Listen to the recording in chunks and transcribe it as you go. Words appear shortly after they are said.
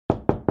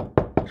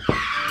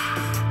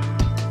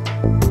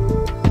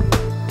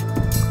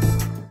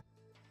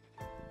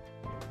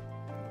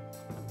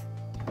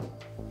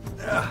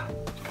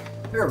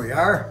we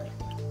are.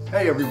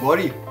 Hey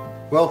everybody,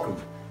 welcome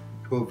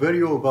to a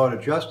video about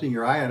adjusting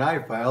your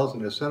INI files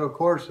in Assetto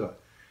Corsa.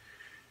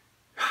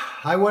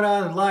 I went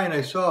online,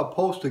 I saw a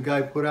post a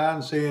guy put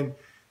on saying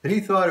that he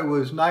thought it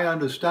was nigh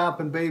unto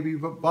stomping baby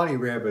bunny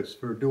rabbits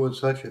for doing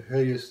such a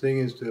hideous thing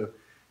as to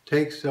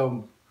take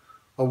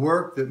a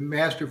work that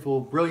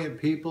masterful, brilliant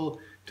people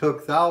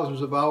took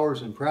thousands of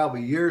hours and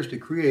probably years to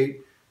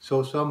create,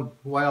 so some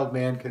wild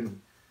man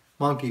can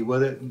monkey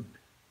with it and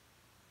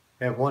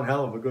have one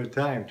hell of a good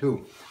time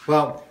too.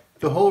 Well,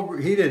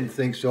 he didn't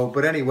think so,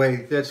 but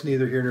anyway, that's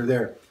neither here nor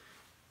there.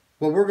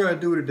 What we're going to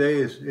do today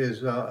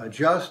is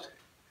adjust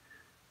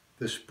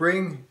the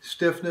spring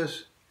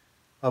stiffness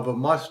of a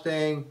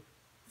Mustang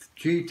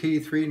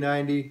GT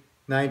 390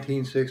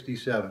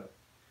 1967.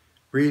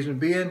 Reason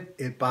being,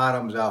 it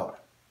bottoms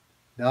out.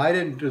 Now, I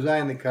didn't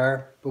design the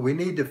car, but we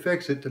need to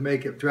fix it to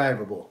make it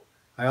drivable.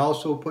 I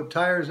also put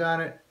tires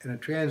on it and a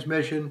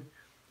transmission,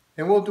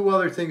 and we'll do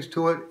other things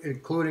to it,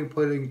 including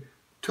putting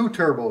 2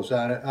 turbos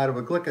on it out of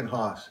a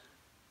Glickenhaus.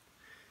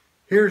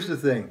 Here's the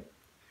thing.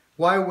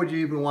 Why would you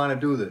even want to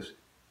do this?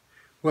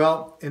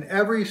 Well, in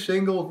every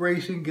single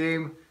racing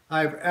game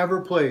I've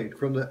ever played,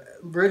 from the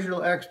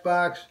original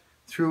Xbox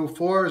through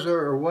Forza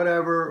or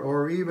whatever,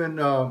 or even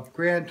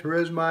Gran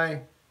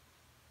Turismo,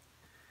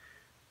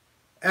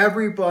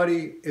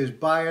 everybody is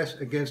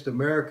biased against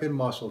American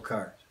muscle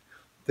cars.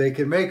 They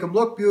can make them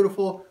look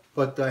beautiful,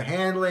 but the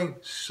handling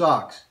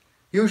sucks.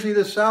 Usually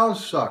the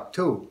sounds suck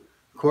too.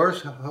 Of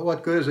course,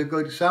 what good is a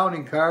good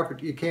sounding car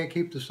if you can't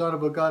keep the son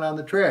of a gun on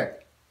the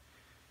track?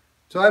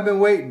 So I've been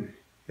waiting,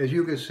 as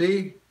you can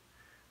see,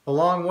 a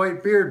long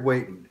white beard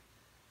waiting,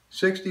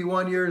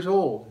 61 years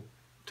old,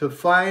 to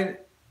find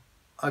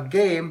a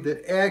game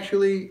that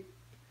actually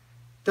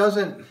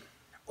doesn't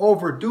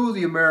overdo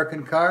the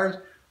American cars,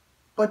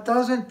 but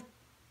doesn't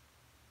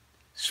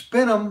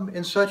spin them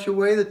in such a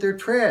way that they're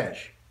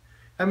trash.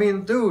 I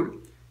mean,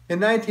 dude, in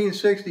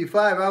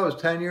 1965, I was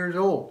 10 years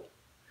old.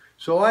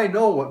 So I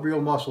know what real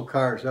muscle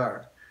cars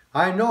are.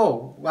 I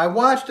know. I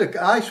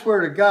swear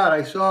to God,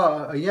 I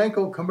saw a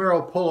Yanko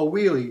Camaro pull a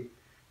wheelie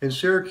in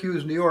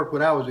Syracuse, New York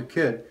when I was a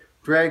kid,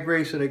 drag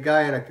racing a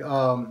guy in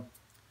a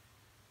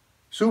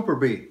Super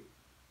B.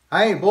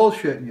 I ain't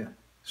bullshitting you.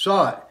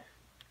 Saw it.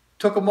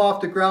 Took him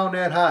off the ground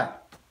that high.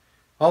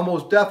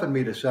 Almost deafened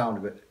me, the sound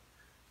of it.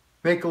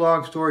 Make a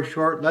long story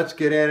short, let's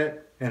get at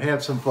it and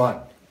have some fun.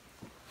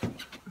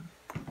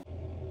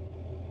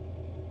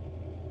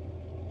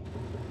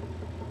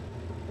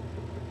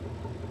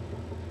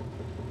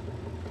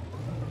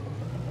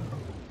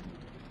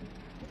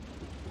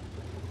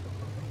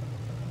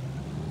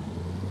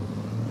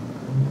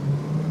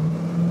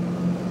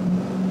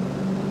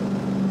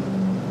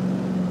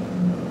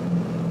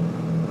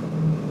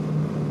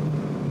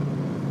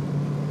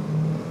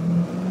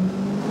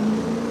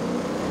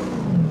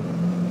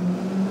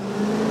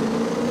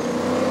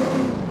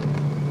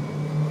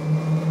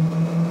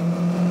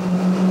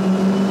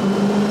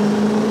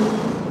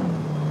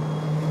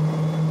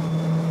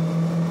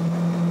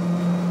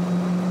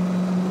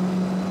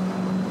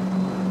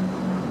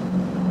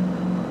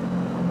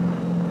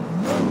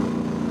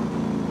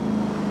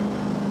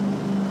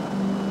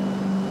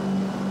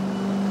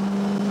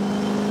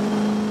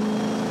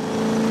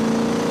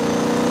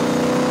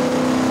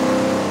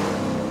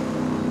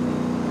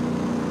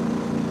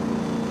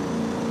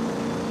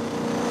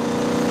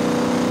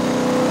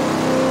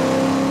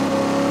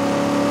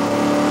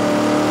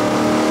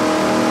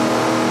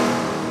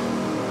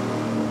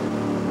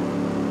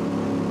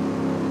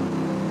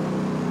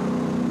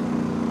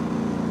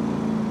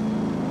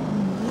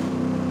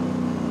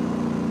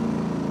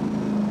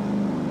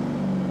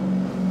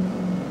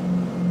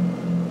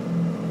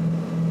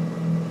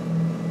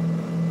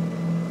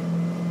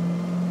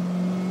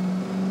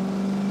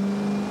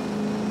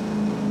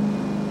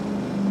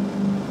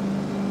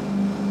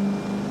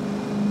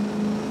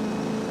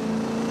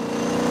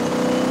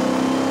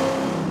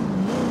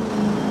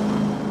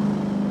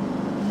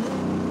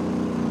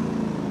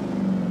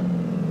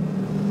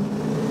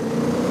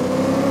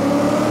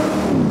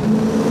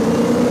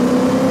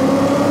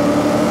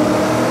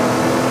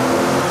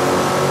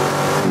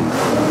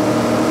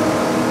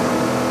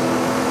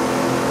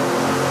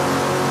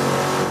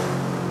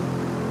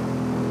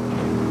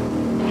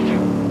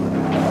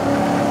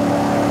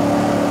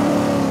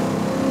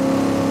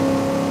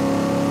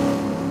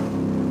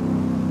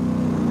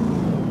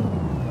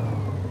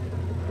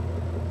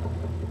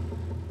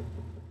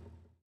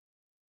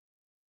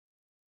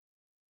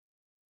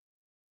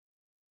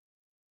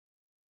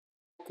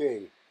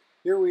 Okay,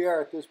 here we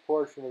are at this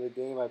portion of the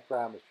game I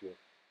promised you.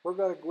 We're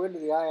going to go into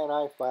the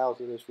INI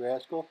files of this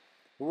rascal,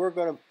 and we're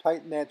going to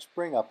tighten that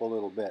spring up a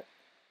little bit.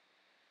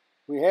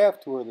 We have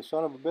to, or the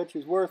son of a bitch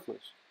is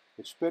worthless.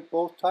 It spit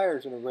both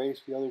tires in a race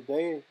the other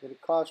day, and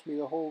it cost me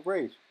the whole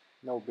race.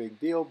 No big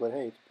deal, but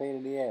hey, it's a pain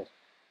in the ass.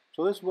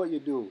 So this is what you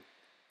do.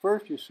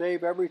 First, you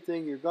save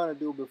everything you're going to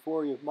do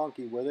before you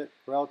monkey with it,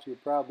 or else you're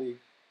probably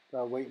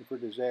waiting for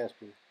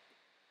disaster.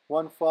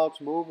 One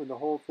false move and the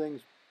whole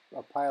thing's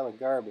a pile of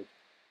garbage.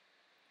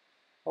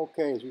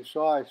 Okay, as you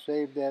saw, I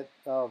saved that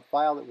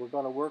file that we're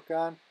going to work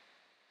on,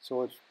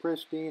 so it's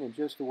pristine and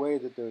just the way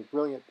that the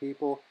brilliant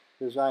people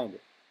designed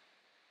it.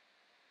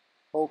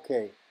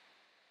 Okay,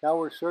 now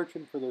we're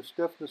searching for the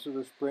stiffness of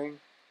the spring.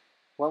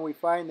 When we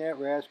find that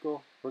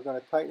rascal, we're going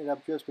to tighten it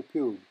up just a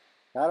few.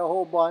 Not a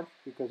whole bunch,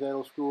 because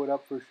that'll screw it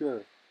up for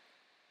sure.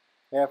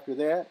 After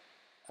that,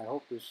 I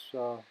hope this...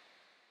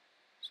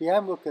 See,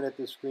 I'm looking at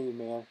this screen,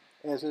 man,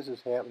 as this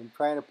is happening,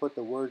 trying to put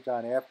the words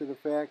on after the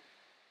fact.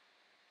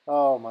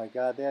 Oh my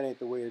God, that ain't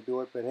the way to do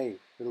it, but hey,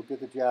 it'll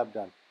get the job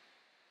done.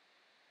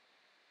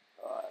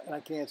 And I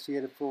can't see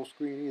it at full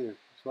screen either,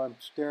 so I'm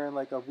staring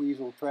like a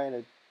weasel trying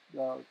to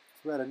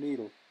thread a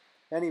needle.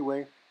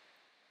 Anyway,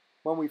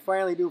 when we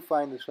finally do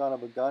find the son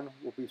of a gun,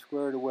 we'll be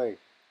squared away.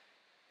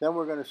 Then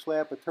we're going to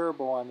slap a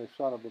turbo on this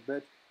son of a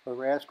bitch, or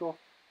rascal,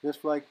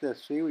 just like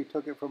this. See, we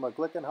took it from a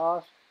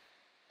Glickenhaus,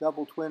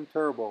 double twin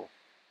turbo.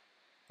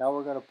 Now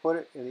we're going to put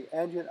it in the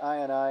engine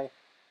INI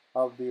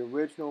of the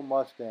original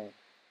Mustang,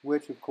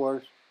 which of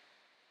course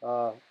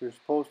you're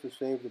supposed to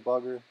save the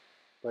bugger,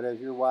 but as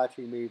you're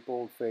watching me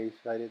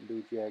bold-faced, I didn't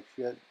do jack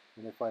shit,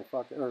 and if I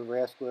fuck it or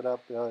rascal it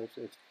up,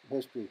 it's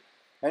history.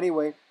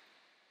 Anyway,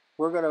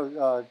 we're going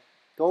to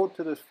go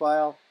to this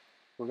file.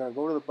 We're going to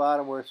go to the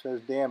bottom where it says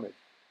damage.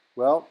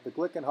 Well, the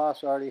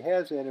Glickenhaus already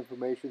has that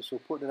information, so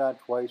putting it on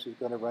twice is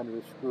going to render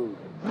it screwed.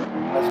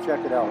 Let's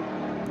check it out.